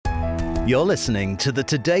You're listening to the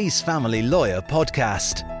Today's Family Lawyer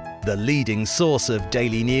podcast, the leading source of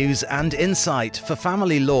daily news and insight for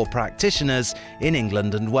family law practitioners in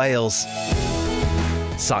England and Wales.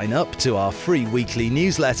 Sign up to our free weekly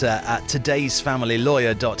newsletter at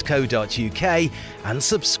todaysfamilylawyer.co.uk and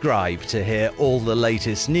subscribe to hear all the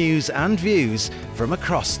latest news and views from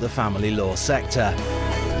across the family law sector.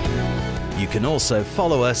 You can also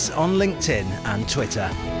follow us on LinkedIn and Twitter.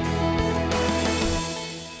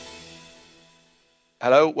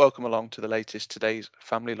 Hello, welcome along to the latest Today's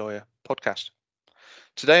Family Lawyer podcast.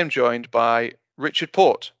 Today I'm joined by Richard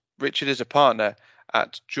Port. Richard is a partner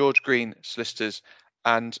at George Green Solicitors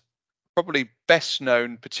and probably best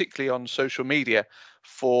known, particularly on social media,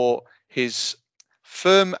 for his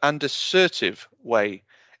firm and assertive way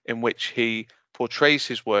in which he portrays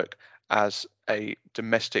his work as a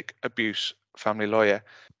domestic abuse family lawyer.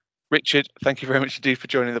 Richard, thank you very much indeed for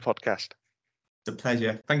joining the podcast. It's a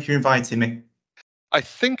pleasure. Thank you for inviting me. I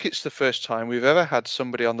think it's the first time we've ever had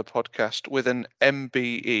somebody on the podcast with an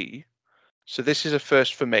MBE. So this is a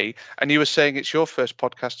first for me. And you were saying it's your first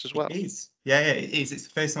podcast as well. It is. Yeah, it is. It's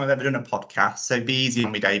the first time I've ever done a podcast. So be easy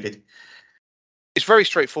on me, David. It's very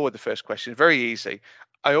straightforward, the first question. Very easy.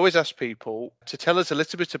 I always ask people to tell us a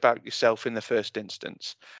little bit about yourself in the first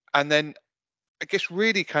instance. And then I guess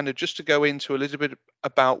really kind of just to go into a little bit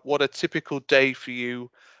about what a typical day for you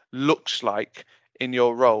looks like in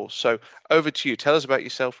your role. So over to you. Tell us about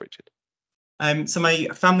yourself, Richard. So my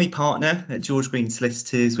family partner at George Green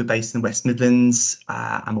Solicitors, we're based in the West Midlands.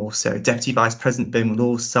 I'm also Deputy Vice President of Birmingham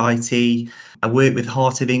Law Society. I work with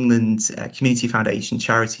Heart of England Community Foundation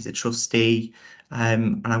Charities as a trustee,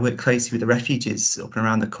 and I work closely with the refugees up and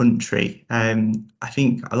around the country. I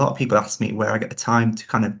think a lot of people ask me where I get the time to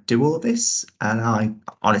kind of do all of this, and I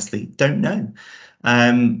honestly don't know.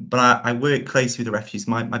 But I work closely with the refugees.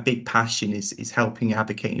 My big passion is helping,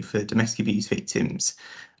 advocating for domestic abuse victims.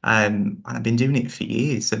 And I've been doing it for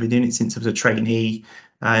years. I've been doing it since I was a trainee,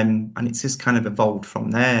 and it's just kind of evolved from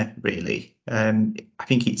there, really. I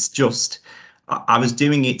think it's just, I was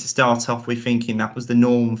doing it to start off with thinking that was the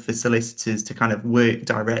norm for solicitors to kind of work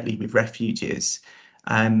directly with refugees.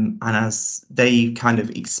 And as they kind of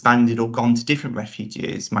expanded or gone to different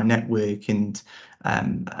refugees, my network and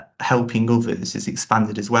helping others has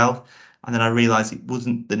expanded as well. And then I realised it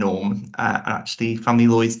wasn't the norm. And actually, family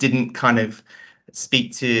lawyers didn't kind of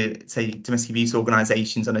speak to, say, domestic abuse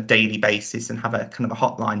organisations on a daily basis and have a kind of a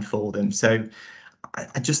hotline for them. So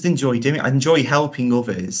I just enjoy doing it. I enjoy helping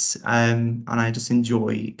others, and I just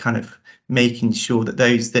enjoy kind of making sure that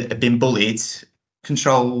those that have been bullied,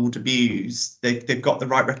 controlled, abused, they've got the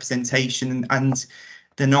right representation and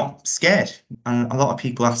they're not scared. And a lot of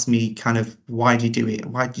people ask me kind of, why do you do it?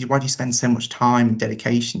 Why do you spend so much time and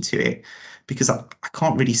dedication to it? Because I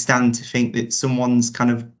can't really stand to think that someone's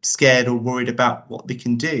kind of scared or worried about what they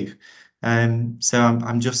can do. So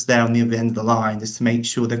I'm just there on the other end of the line just to make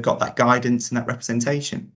sure they've got that guidance and that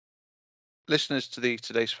representation. Listeners to the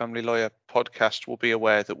Today's Family Lawyer podcast will be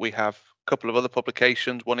aware that we have a couple of other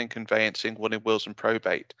publications, one in conveyancing, one in wills and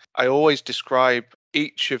probate. I always describe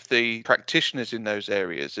each of the practitioners in those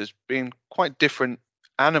areas as being quite different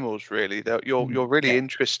animals, really. You're really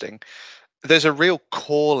interesting. There's a real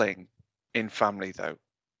calling in family, though.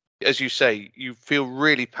 As you say, you feel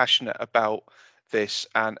really passionate about this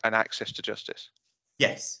and access to justice.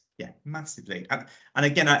 Yes, yeah, massively. And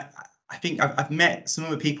again, I think I've met some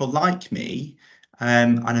other people like me,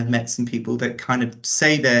 and I've met some people that kind of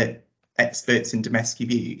say they're experts in domestic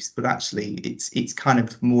abuse, but actually it's kind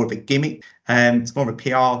of more of a gimmick. It's more of a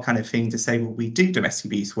PR kind of thing to say, well, we do domestic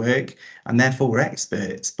abuse work and therefore we're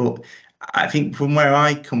experts. But I think from where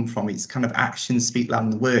I come from, it's kind of actions speak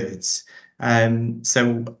louder than words.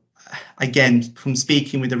 So again, from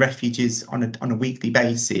speaking with the refugees on a weekly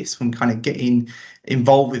basis, from kind of getting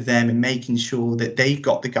involved with them and making sure that they've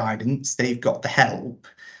got the guidance, they've got the help.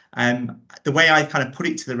 The way I kind of put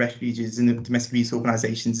it to the refugees and the domestic abuse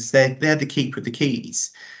organisations is they're the keeper of the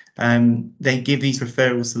keys. They give these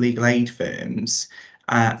referrals to legal aid firms.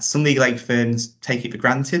 Some legal aid firms take it for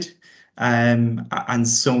granted, and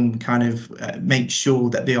some kind of make sure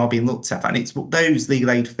that they are being looked at. And it's those legal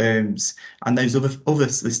aid firms and those other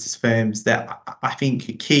solicitors firms that I think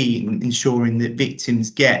are key in ensuring that victims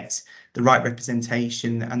get the right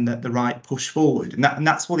representation and the right push forward. And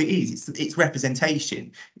that's what it is. It's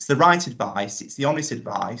representation. It's the right advice. It's the honest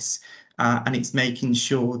advice. And it's making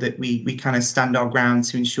sure that we kind of stand our ground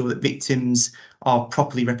to ensure that victims are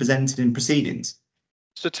properly represented in proceedings.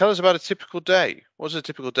 So tell us about a typical day. What does a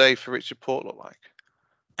typical day for Richard Port look like?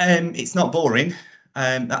 It's not boring.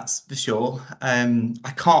 That's for sure.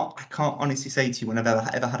 I can't honestly say to you when I've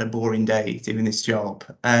ever had a boring day doing this job.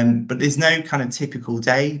 But there's no kind of typical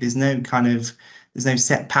day. There's no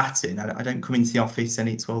set pattern. I don't come into the office and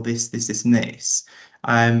it's, well, this, and this.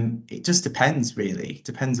 It just depends, really. It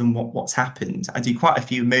depends on what's happened. I do quite a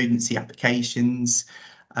few emergency applications.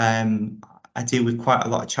 I deal with quite a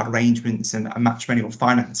lot of child arrangements and matrimonial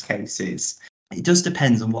finance cases. It just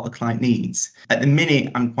depends on what a client needs. At the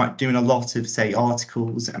minute, I'm doing a lot of, say,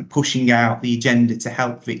 articles and pushing out the agenda to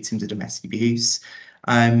help victims of domestic abuse.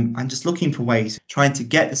 I'm just looking for ways, trying to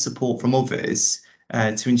get the support from others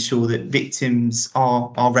to ensure that victims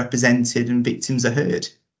are represented and victims are heard.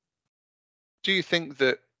 Do you think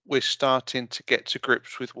that we're starting to get to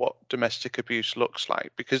grips with what domestic abuse looks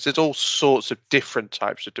like? Because there's all sorts of different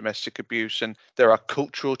types of domestic abuse, and there are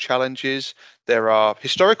cultural challenges, there are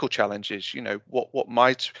historical challenges. You know, what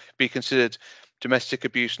might be considered domestic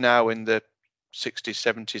abuse now in the 60s,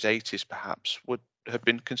 70s, 80s perhaps would have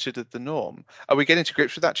been considered the norm. Are we getting to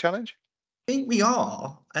grips with that challenge? I think we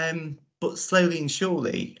are, but slowly and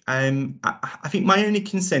surely. I think my only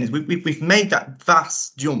concern is we've made that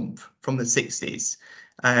vast jump from the 60s.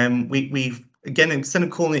 We've again, instead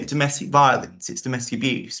of calling it domestic violence, it's domestic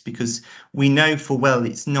abuse, because we know full well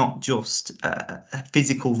it's not just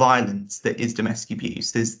physical violence that is domestic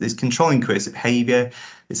abuse. There's controlling coercive behaviour,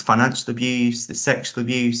 there's financial abuse, there's sexual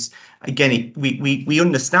abuse. Again, we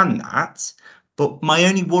understand that, but my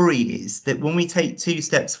only worry is that when we take 2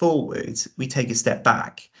 steps forward, we take a step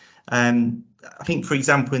back. I think, for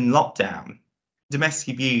example, in lockdown,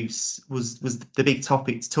 domestic abuse was the big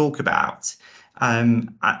topic to talk about.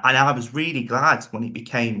 And I was really glad when it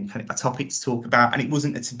became kind of a topic to talk about and it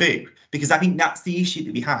wasn't a taboo, because I think that's the issue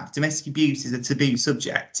that we have. Domestic abuse is a taboo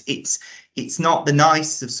subject. It's not the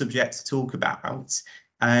nicest of subjects to talk about.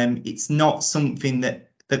 It's not something that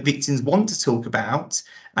victims want to talk about,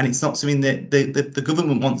 and it's not something that the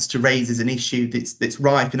government wants to raise as an issue that's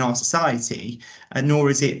rife in our society, and nor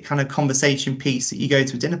is it kind of conversation piece that you go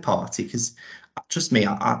to a dinner party, because trust me,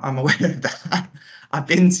 I'm aware of that. I've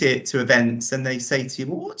been to events and they say to you,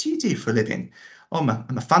 well, what do you do for a living? Oh,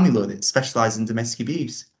 I'm a family lawyer that specialises in domestic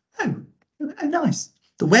abuse. Oh, nice.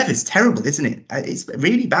 The weather's terrible, isn't it? It's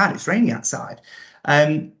really bad. It's raining outside.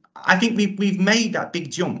 I think we've made that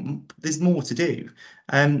big jump. There's more to do.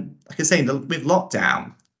 Like I say, with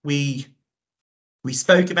lockdown, we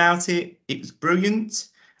spoke about it. It was brilliant.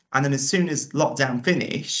 And then as soon as lockdown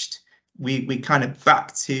finished, we kind of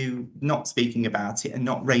back to not speaking about it and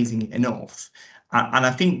not raising it enough. And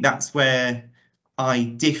I think that's where I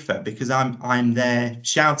differ, because I'm there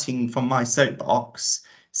shouting from my soapbox,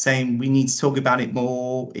 saying we need to talk about it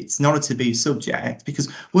more. It's not a taboo subject,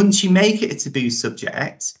 because once you make it a taboo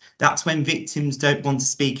subject, that's when victims don't want to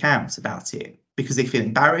speak out about it, because they feel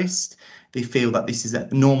embarrassed. They feel that this is a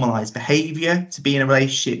normalised behaviour to be in a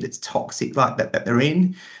relationship that's toxic like that they're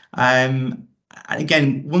in. And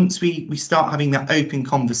again, once we start having that open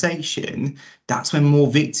conversation, that's when more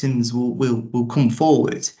victims will come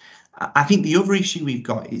forward. I think the other issue we've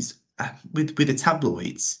got is with the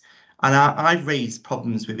tabloids, and I've raised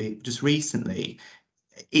problems with it just recently.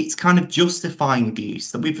 It's kind of justifying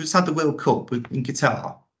abuse. We've just had the World Cup in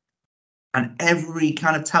Qatar, and every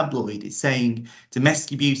kind of tabloid is saying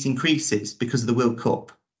domestic abuse increases because of the World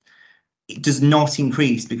Cup. It does not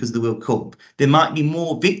increase because of the World Cup. There might be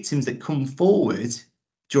more victims that come forward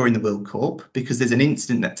during the World Cup because there's an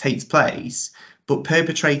incident that takes place, but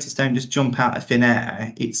perpetrators don't just jump out of thin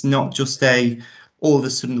air. It's not just all of a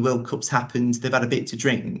sudden the World Cup's happened, they've had a bit to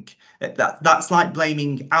drink. That's like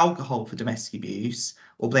blaming alcohol for domestic abuse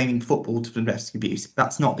or blaming football for domestic abuse.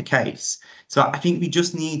 That's not the case. So I think we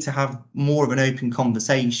just need to have more of an open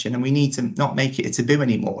conversation, and we need to not make it a taboo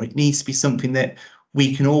anymore. It needs to be something that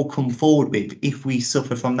we can all come forward with if we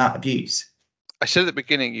suffer from that abuse. I said at the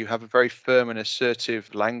beginning, you have a very firm and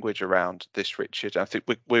assertive language around this, Richard. I think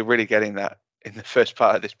we're really getting that in the first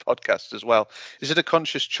part of this podcast as well. Is it a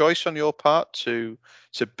conscious choice on your part to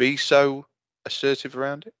be so assertive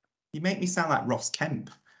around it? You make me sound like Ross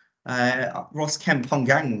Kemp on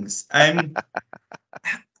gangs. I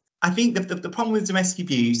think the problem with domestic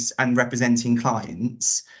abuse and representing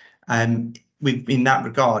clients in that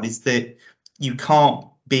regard is that you can't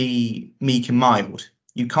be meek and mild.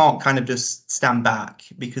 You can't kind of just stand back,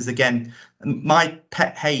 because again, my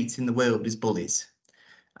pet hate in the world is bullies.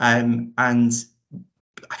 And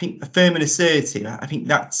I think firm and assertive, I think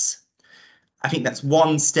that's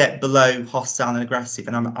one step below hostile and aggressive.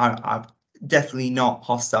 And I'm definitely not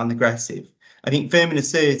hostile and aggressive. I think firm and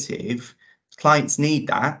assertive, clients need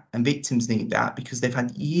that and victims need that, because they've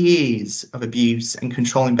had years of abuse and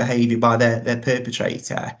controlling behaviour by their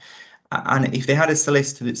perpetrator. And if they had a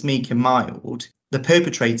solicitor that's meek and mild, the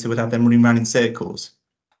perpetrator would have them running around in circles.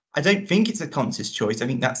 I don't think it's a conscious choice. I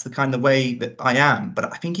think that's the kind of way that I am.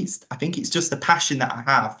 But I think it's just the passion that I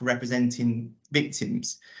have for representing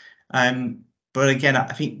victims. But again,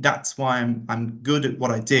 I think that's why I'm good at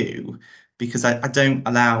what I do, because I don't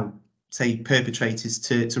allow, say, perpetrators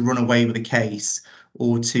to run away with a case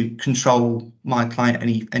or to control my client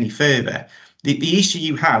any further. The issue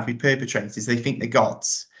you have with perpetrators, they think they're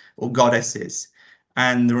gods or goddesses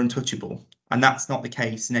and they're untouchable. And that's not the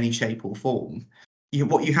case in any shape or form.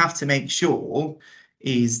 What you have to make sure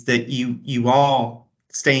is that you are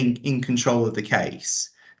staying in control of the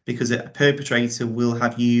case, because a perpetrator will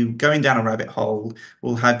have you going down a rabbit hole,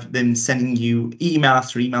 will have them sending you email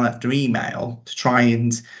after email after email to try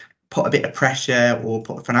and put a bit of pressure or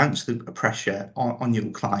put financial pressure on your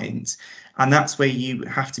client. And that's where you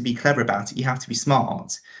have to be clever about it. You have to be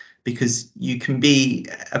smart, because you can be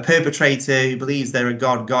a perpetrator who believes they're a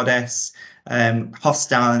god, goddess,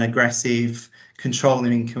 hostile and aggressive,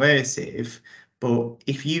 controlling and coercive. But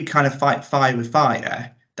if you kind of fight fire with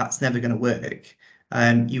fire, that's never going to work.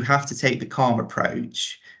 You have to take the calm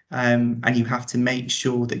approach, and you have to make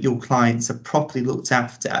sure that your clients are properly looked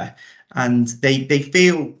after, and they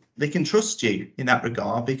feel they can trust you in that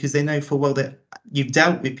regard, because they know full well that you've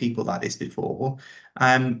dealt with people like this before.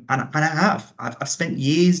 And I have. I've spent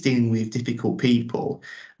years dealing with difficult people,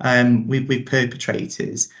 with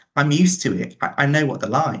perpetrators. I'm used to it. I know what they're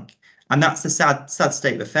like. And that's the sad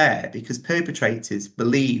state of affair, because perpetrators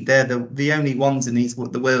believe they're the only ones in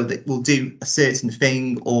the world that will do a certain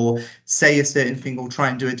thing or say a certain thing or try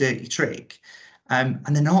and do a dirty trick. And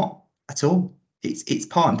they're not at all. It's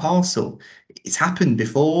part and parcel. It's happened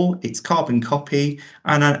before. It's carbon copy.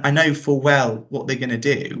 And I know full well what they're going to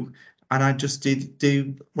do. And I just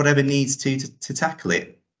do whatever needs to tackle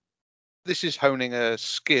it. This is honing a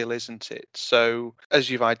skill, isn't it? So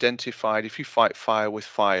as you've identified, if you fight fire with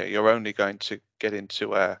fire, you're only going to get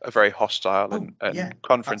into a very hostile and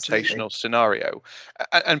confrontational absolutely. Scenario.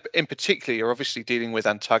 And in particular, you're obviously dealing with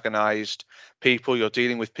antagonized people. You're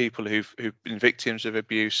dealing with people who've been victims of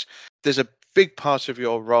abuse. There's a big part of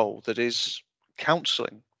your role that is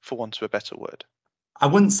counselling, for want of a better word. I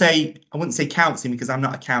wouldn't say counselling, because I'm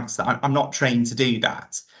not a counsellor. I'm not trained to do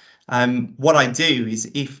that. What I do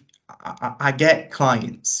is, if I get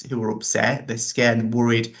clients who are upset, they're scared and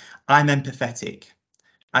worried, I'm empathetic.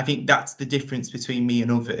 I think that's the difference between me and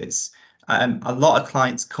others. A lot of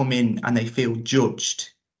clients come in and they feel judged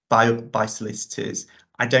by solicitors.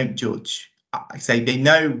 I don't judge. I say they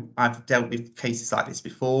know I've dealt with cases like this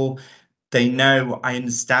before. They know I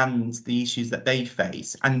understand the issues that they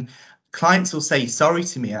face. And clients will say sorry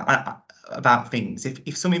to me about things.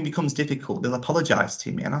 If something becomes difficult, they'll apologise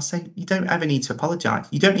to me, and I say, you don't ever need to apologise.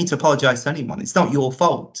 You don't need to apologise to anyone. It's not your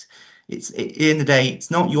fault. It's, at the end of the day, it's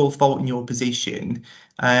not your fault in your position.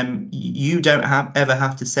 You don't ever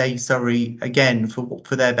have to say sorry again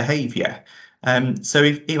for their behaviour. So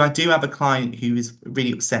if I do have a client who is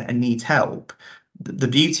really upset and needs help, the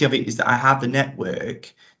beauty of it is that I have the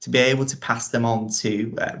network to be able to pass them on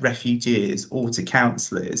to refugees or to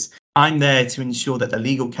counsellors. I'm there to ensure that the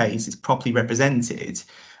legal case is properly represented,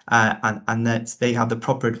 and that they have the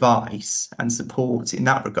proper advice and support in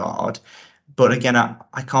that regard. But again,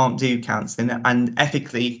 I can't do counselling, and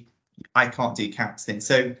ethically, I can't do counselling.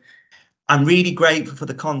 So I'm really grateful for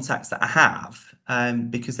the contacts that I have,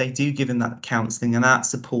 because they do give them that counselling and that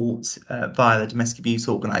support via the domestic abuse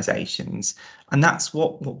organisations. And that's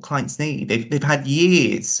what clients need. They've had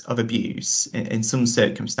years of abuse in some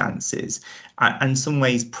circumstances, and in some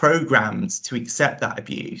ways programmed to accept that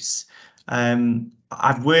abuse.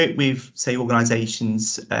 I've worked with, say,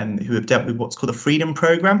 organisations who have dealt with what's called a freedom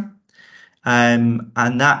programme. And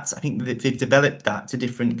that's, I think they've developed that to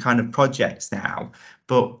different kind of projects now.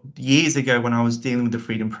 But years ago, when I was dealing with the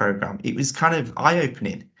freedom programme, it was kind of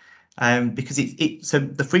eye-opening, because so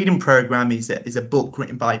the freedom programme is a book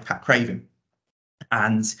written by Pat Craven,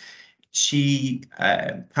 and she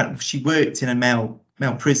worked in a male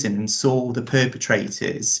prison and saw the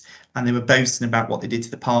perpetrators, and they were boasting about what they did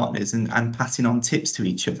to the partners and passing on tips to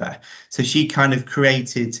each other. So she kind of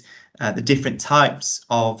created the different types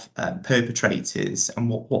of perpetrators and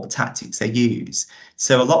what tactics they use.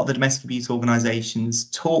 So a lot of the domestic abuse organisations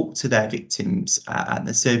talk to their victims and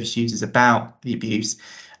the service users about the abuse.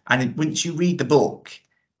 And once you read the book,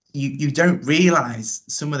 you don't realise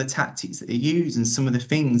some of the tactics that they use and some of the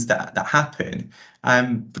things that happen.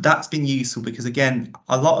 But that's been useful, because, again,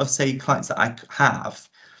 a lot of, say, clients that I have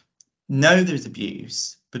know there's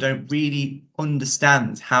abuse, but don't really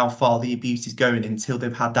understand how far the abuse is going until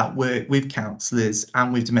they've had that work with counsellors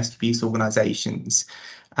and with domestic abuse organisations.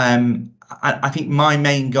 I think my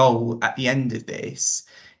main goal at the end of this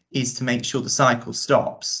is to make sure the cycle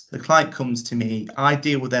stops. The client comes to me, I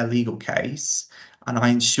deal with their legal case, and I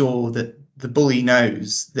ensure that the bully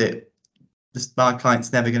knows that my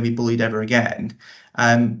client's never going to be bullied ever again.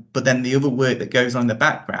 But then the other work that goes on in the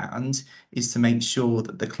background is to make sure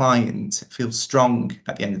that the client feels strong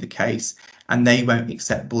at the end of the case and they won't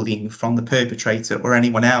accept bullying from the perpetrator or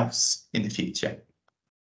anyone else in the future.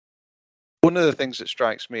 One of the things that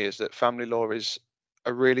strikes me is that family law is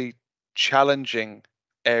a really challenging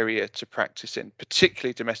area to practice in,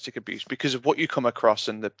 particularly domestic abuse, because of what you come across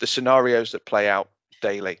and the scenarios that play out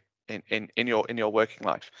daily in your working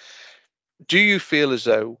life. Do you feel as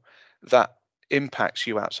though that impacts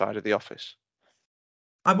you outside of the office?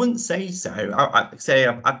 I wouldn't say so. I'd say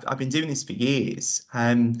I've been doing this for years,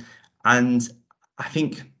 and I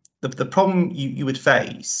think the problem you would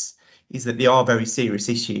face is that they are very serious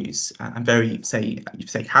issues and very, say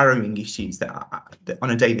harrowing issues that are on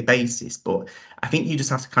a daily basis. But I think you just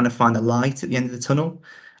have to kind of find the light at the end of the tunnel.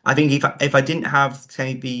 I think if I didn't have,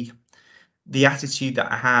 say, the attitude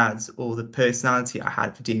that I had or the personality I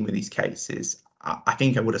had for dealing with these cases, I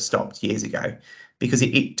think I would have stopped years ago, because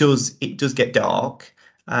it does get dark,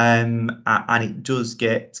 and it does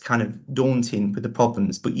get kind of daunting with the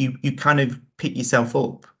problems, but you kind of pick yourself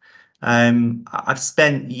up. I've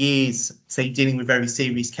spent years, say, dealing with very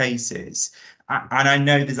serious cases, and I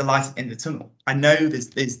know there's a light at the end of the tunnel. I know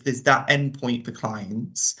there's that end point for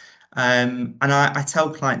clients. And I tell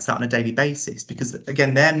clients that on a daily basis, because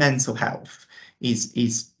again, their mental health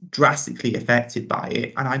is drastically affected by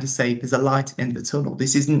it. And I just say there's a light at the end of the tunnel.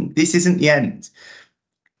 This isn't the end.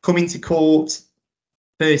 Coming to court,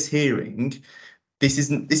 first hearing, this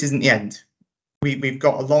isn't the end. We've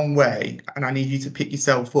got a long way, and I need you to pick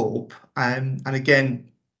yourself up. And again,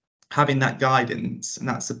 having that guidance and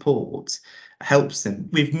that support helps them.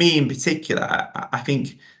 With me in particular, I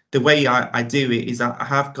think the way I do it is I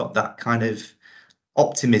have got that kind of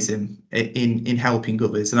optimism in helping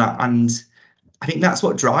others, and I think that's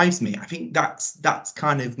what drives me. I think that's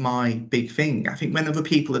kind of my big thing. I think when other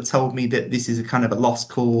people have told me that this is a kind of a lost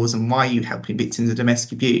cause and why are you helping victims of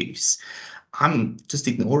domestic abuse, I'm just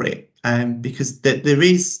ignore it. Because there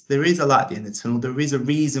is a light at the end of the tunnel. There is a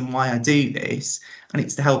reason why I do this, and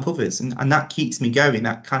it's to help others, and that keeps me going.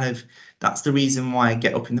 That's the reason why I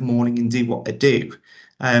get up in the morning and do what I do.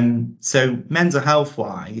 So mental health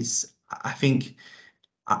wise, I think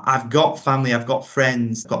I've got family, I've got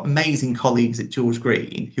friends, I've got amazing colleagues at George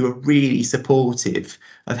Green who are really supportive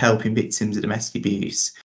of helping victims of domestic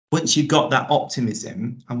abuse. Once you've got that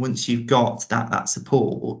optimism and once you've got that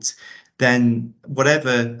support, then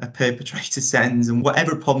whatever a perpetrator sends and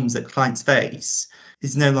whatever problems that clients face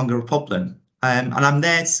is no longer a problem. And I'm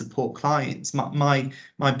there to support clients. My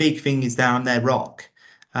big thing is that I'm their rock.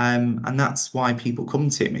 And that's why people come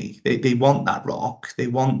to me. They want that rock. They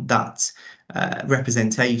want that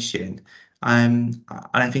representation. And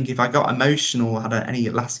I think if I got emotional or had any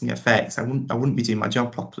lasting effects, I wouldn't be doing my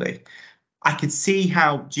job properly. I could see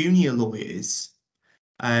how junior lawyers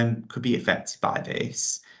could be affected by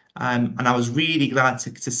this. And I was really glad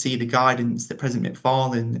to see the guidance that President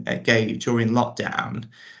McFarlane gave during lockdown.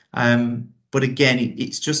 But again,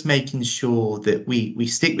 it's just making sure that we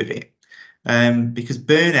stick with it. Because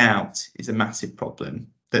burnout is a massive problem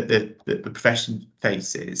that the profession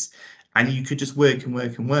faces, and you could just work and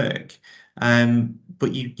work and work.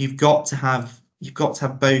 But you've got to have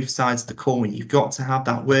both sides of the coin. You've got to have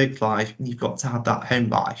that work life and you've got to have that home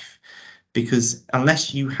life, because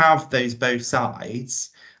unless you have those both sides,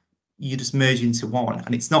 you just merge into one,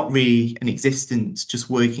 and it's not really an existence just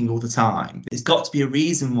working all the time. There's got to be a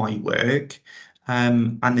reason why you work,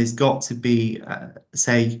 and there's got to be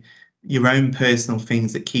say your own personal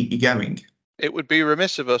things that keep you going. It would be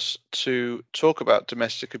remiss of us to talk about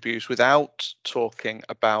domestic abuse without talking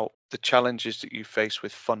about the challenges that you face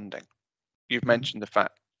with funding. You've mentioned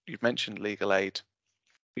you've mentioned legal aid.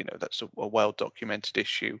 You know, that's a well-documented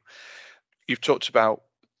issue. You've talked about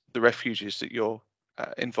the refugees that you're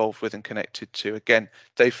involved with and connected to. Again,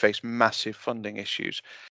 they face massive funding issues.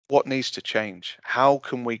 What needs to change? How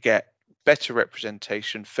can we get better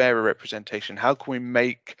representation, fairer representation? How can we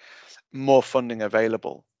make more funding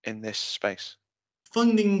available in this space?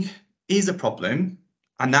 Funding is a problem,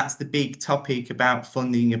 and that's the big topic about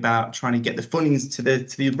funding, about trying to get the fundings to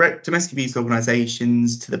the domestic abuse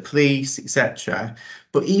organisations, to the police, etc.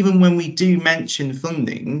 But even when we do mention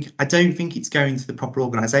funding, I don't think it's going to the proper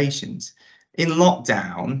organisations. In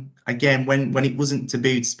lockdown, again, when it wasn't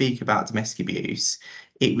taboo to speak about domestic abuse,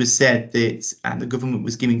 it was said that the government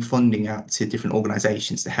was giving funding out to different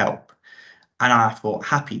organisations to help. And I thought,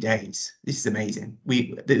 happy days. This is amazing.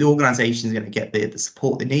 The organisation is going to get the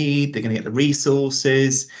support they need. They're going to get the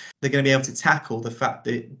resources. They're going to be able to tackle the fact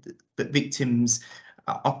that victims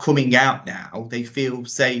are coming out now. They feel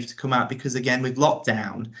safe to come out because, again, with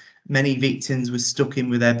lockdown, many victims were stuck in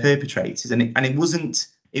with their perpetrators, and it wasn't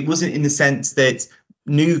in the sense that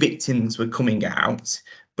new victims were coming out,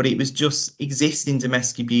 but it was just existing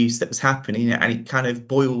domestic abuse that was happening, and it kind of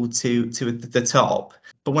boiled to the top.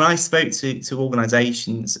 But when I spoke to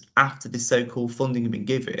organisations after this so-called funding had been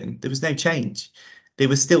given, there was no change. They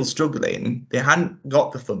were still struggling. They hadn't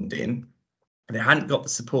got the funding, and they hadn't got the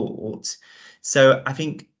support. So I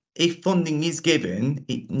think if funding is given,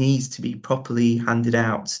 it needs to be properly handed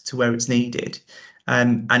out to where it's needed.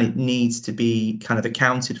 And it needs to be kind of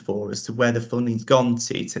accounted for as to where the funding's gone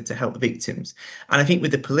to help the victims. And I think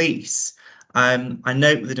with the police, I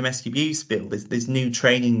know with the domestic abuse bill, there's new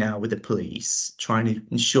training now with the police trying to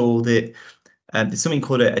ensure that there's something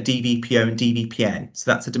called a DVPO and DVPN.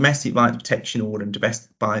 So that's a domestic violence protection order and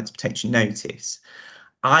domestic violence protection notice.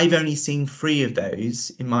 I've only seen 3 of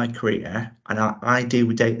those in my career, and I deal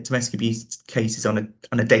with domestic abuse cases on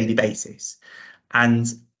a daily basis. And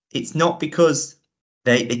it's not because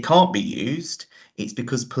they can't be used. It's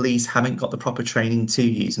because police haven't got the proper training to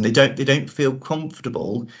use them. They don't feel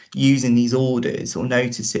comfortable using these orders or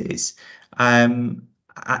notices and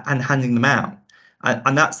handing them out.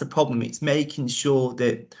 And that's the problem. It's making sure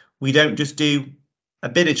that we don't just do a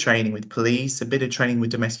bit of training with police, a bit of training with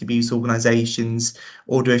domestic abuse organisations,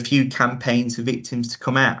 or do a few campaigns for victims to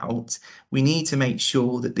come out. We need to make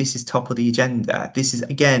sure that this is top of the agenda. This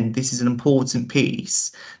is an important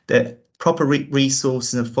piece, that proper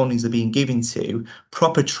resources and fundings are being given to,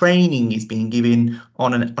 proper training is being given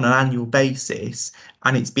on an annual basis,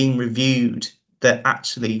 and it's being reviewed that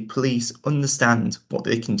actually police understand what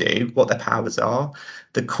they can do, what their powers are.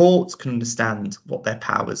 The courts can understand what their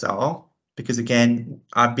powers are, because again,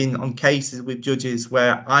 I've been on cases with judges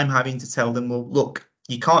where I'm having to tell them, well, look,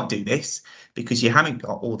 you can't do this because you haven't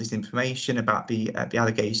got all this information about the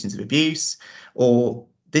allegations of abuse, or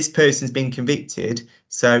this person's been convicted.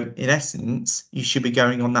 So in essence, you should be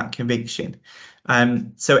going on that conviction.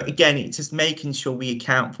 So again, it's just making sure we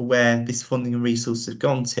account for where this funding and resources have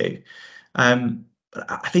gone to. But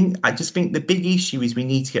I just think the big issue is we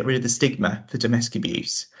need to get rid of the stigma for domestic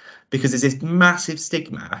abuse, because there's this massive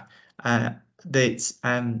stigma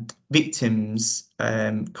that victims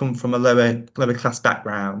come from a lower class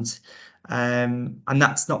background, and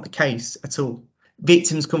that's not the case at all.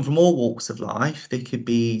 Victims come from all walks of life. They could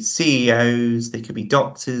be CEOs, they could be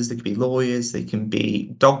doctors, they could be lawyers, they can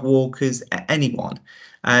be dog walkers, anyone.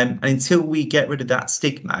 And until we get rid of that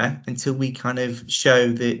stigma, until we kind of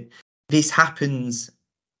show that this happens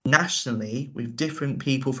nationally with different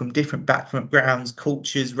people from different backgrounds,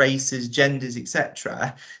 cultures, races, genders,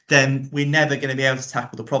 etc., then we're never going to be able to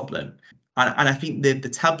tackle the problem. And I think the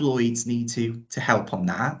tabloids need to help on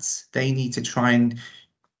that. They need to try and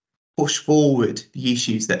push forward the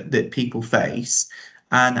issues that people face.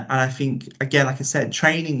 And I think, again, like I said,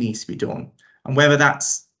 training needs to be done. And whether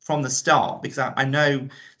that's from the start, because I know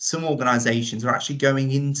some organisations are actually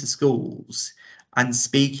going into schools and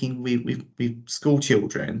speaking with school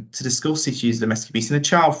children to discuss issues of domestic abuse in a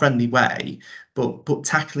child-friendly way, but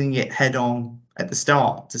tackling it head on at the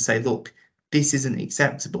start to say, look, this isn't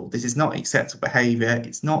acceptable. This is not acceptable behaviour.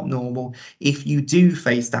 It's not normal. If you do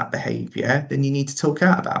face that behaviour, then you need to talk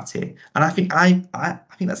out about it. And I think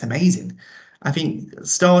that's amazing. I think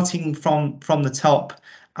starting from the top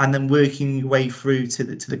and then working your way through to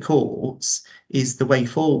the courts is the way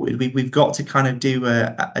forward. We've got to kind of do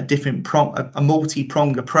a different a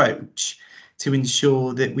multi-pronged approach to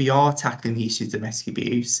ensure that we are tackling the issues of domestic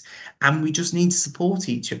abuse, and we just need to support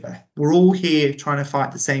each other. We're all here trying to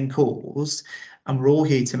fight the same cause, and we're all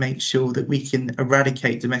here to make sure that we can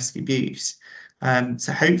eradicate domestic abuse.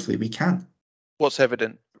 So hopefully we can. What's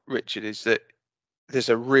evident, Richard, is that there's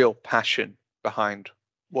a real passion behind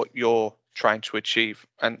what you're trying to achieve.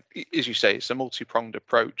 And as you say, it's a multi-pronged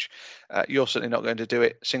approach. You're certainly not going to do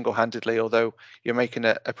it single-handedly, although you're making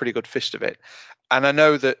a pretty good fist of it. And I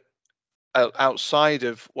know that outside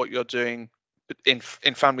of what you're doing in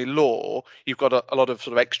family law, you've got a lot of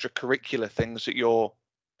sort of extracurricular things that you're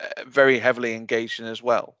very heavily engaged in as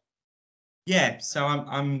well. Yeah, so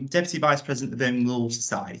I'm Deputy Vice President of the Birmingham Law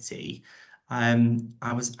Society.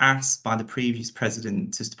 I was asked by the previous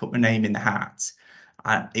president just to put my name in the hat.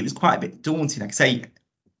 It was quite a bit daunting. Like I say,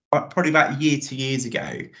 probably about a year, 2 years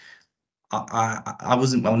ago, I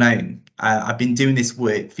wasn't well known. I've been doing this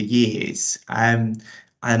work for years.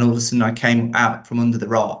 And all of a sudden I came out from under the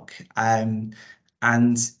rock. And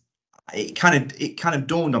it kind of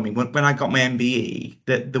dawned on me when I got my MBE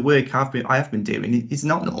that the work I have been doing is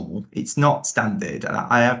not normal. It's not standard.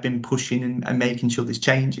 I have been pushing and making sure there's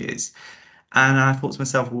changes. And I thought to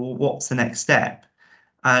myself, well, what's the next step?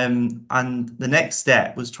 And the next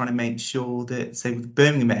step was trying to make sure that, say, with the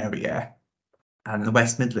Birmingham area and the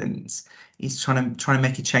West Midlands, is trying to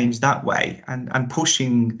make a change that way, and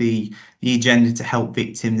pushing the agenda to help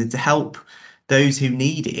victims and to help those who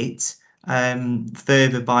need it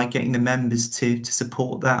further by getting the members to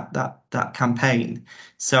support that campaign.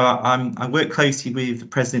 So I work closely with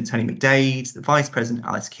President Tony McDade, the Vice President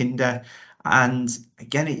Alice Kinder, and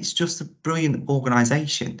again, it's just a brilliant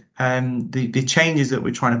organisation. The changes that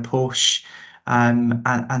we're trying to push,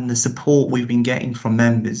 and the support we've been getting from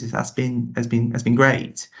members has been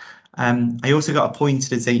great. I also got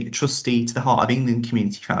appointed as a trustee to the Heart of England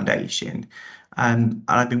Community Foundation, and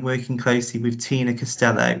I've been working closely with Tina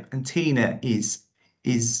Costello. And Tina is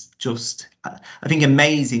just, I think,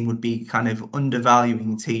 amazing would be kind of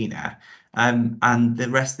undervaluing Tina. And the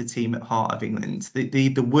rest of the team at Heart of England,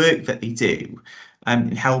 the work that they do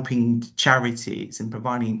in helping charities and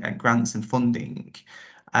providing grants and funding,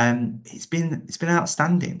 it's been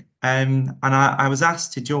outstanding. And I was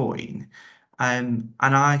asked to join, and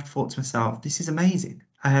I thought to myself, this is amazing.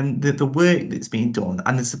 And the work that's being done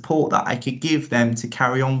and the support that I could give them to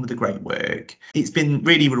carry on with the great work, it's been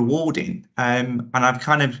really rewarding. And I've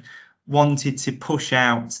kind of wanted to push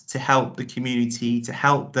out to help the community, to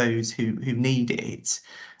help those who need it,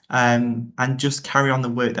 and just carry on the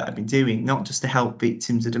work that I've been doing, not just to help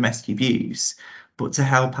victims of domestic abuse, but to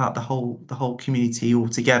help out the whole community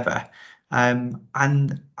altogether. And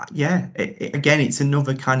yeah, again, it's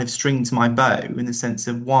another kind of string to my bow in the sense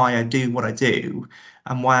of why I do what I do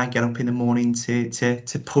and why I get up in the morning to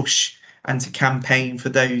push and to campaign for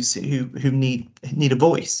those who need a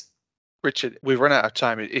voice. Richard, we've run out of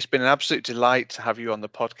time. It's been an absolute delight to have you on the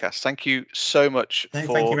podcast. Thank you so much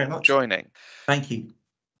for joining. Thank you.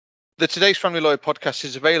 The Today's Family Lawyer podcast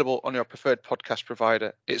is available on your preferred podcast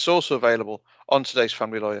provider. It's also available on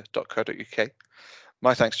todaysfamilylawyer.co.uk.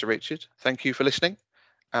 My thanks to Richard. Thank you for listening,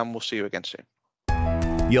 and we'll see you again soon.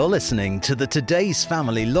 You're listening to the Today's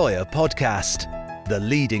Family Lawyer podcast, the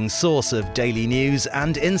leading source of daily news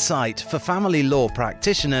and insight for family law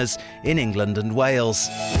practitioners in England and Wales.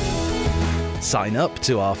 Sign up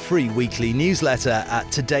to our free weekly newsletter at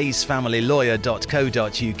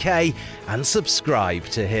todaysfamilylawyer.co.uk and subscribe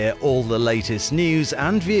to hear all the latest news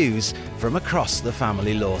and views from across the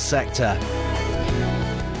family law sector.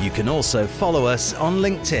 You can also follow us on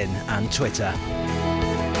LinkedIn and Twitter.